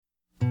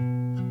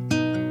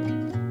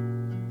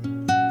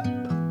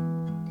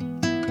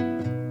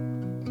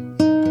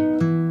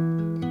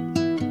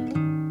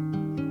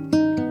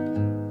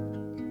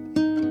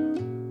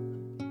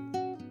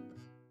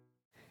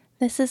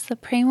This is the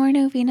Pray More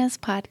Novenas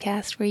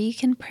podcast where you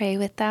can pray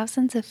with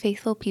thousands of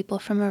faithful people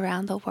from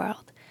around the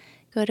world.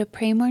 Go to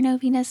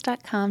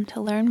praymorenovenas.com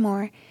to learn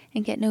more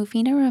and get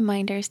novena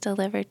reminders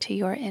delivered to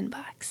your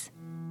inbox.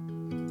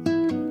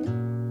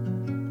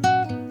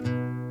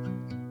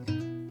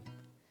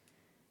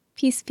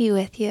 Peace be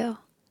with you.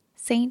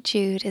 Saint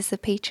Jude is the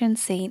patron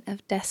saint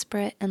of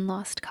desperate and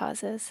lost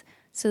causes,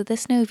 so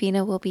this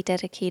novena will be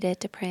dedicated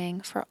to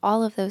praying for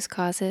all of those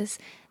causes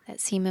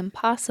that seem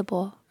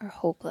impossible or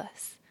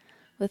hopeless.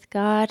 With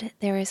God,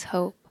 there is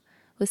hope.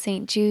 With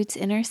St. Jude's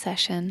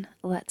intercession,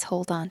 let's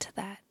hold on to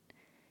that.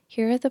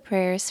 Here are the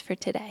prayers for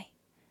today.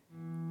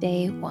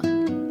 Day 1.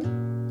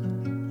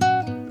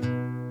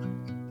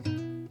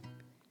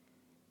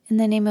 In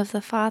the name of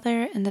the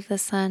Father, and of the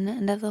Son,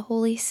 and of the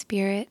Holy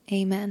Spirit,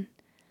 Amen.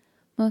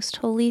 Most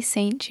Holy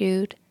St.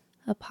 Jude,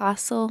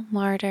 Apostle,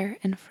 Martyr,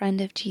 and friend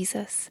of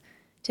Jesus,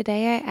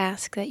 today I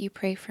ask that you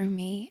pray for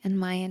me and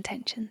my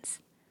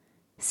intentions.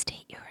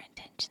 State your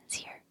intentions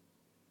here.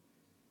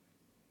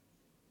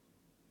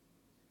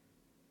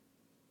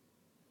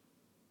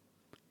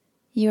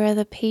 You are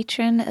the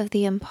patron of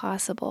the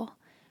impossible.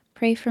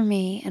 Pray for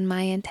me and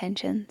my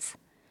intentions.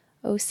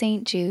 O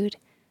Saint Jude,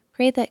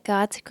 pray that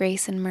God's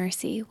grace and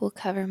mercy will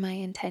cover my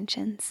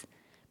intentions.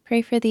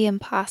 Pray for the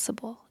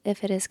impossible,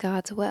 if it is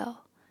God's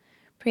will.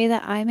 Pray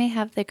that I may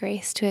have the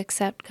grace to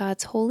accept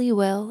God's holy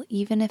will,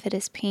 even if it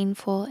is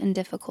painful and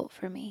difficult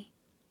for me.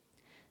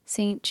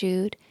 Saint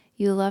Jude,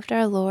 you loved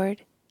our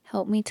Lord.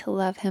 Help me to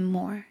love him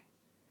more.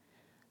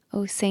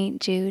 O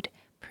Saint Jude,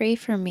 pray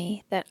for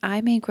me that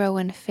I may grow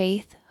in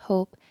faith,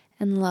 hope,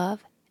 and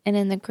love, and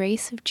in the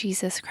grace of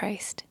Jesus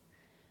Christ.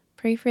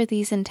 Pray for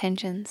these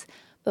intentions,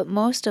 but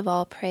most of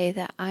all pray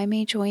that I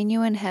may join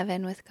you in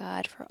heaven with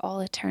God for all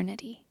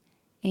eternity.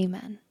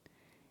 Amen.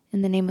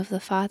 In the name of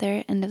the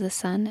Father, and of the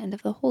Son, and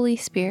of the Holy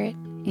Spirit.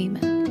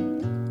 Amen.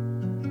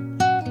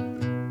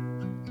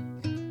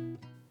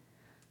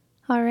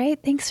 All right,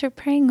 thanks for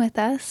praying with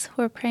us.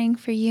 We're praying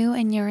for you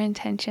and your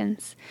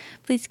intentions.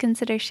 Please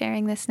consider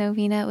sharing this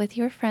novena with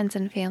your friends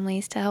and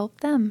families to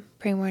help them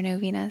pray more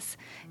novenas.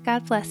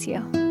 God bless you.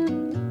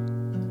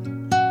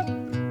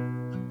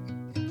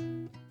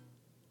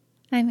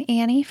 I'm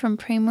Annie from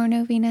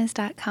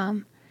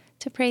praymorenovenas.com.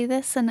 To pray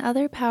this and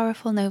other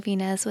powerful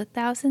novenas with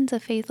thousands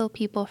of faithful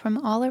people from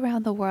all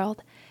around the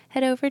world,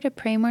 head over to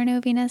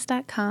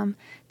praymorenovenas.com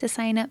to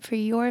sign up for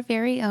your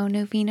very own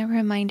novena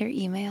reminder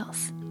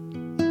emails.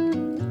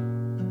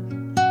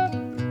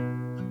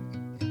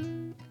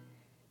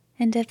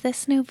 And if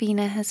this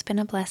novena has been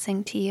a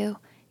blessing to you,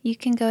 you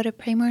can go to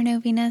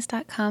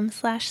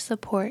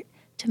praymorenovenas.com/support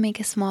to make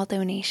a small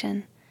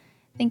donation.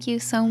 Thank you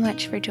so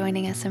much for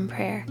joining us in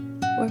prayer.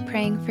 We're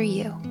praying for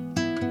you.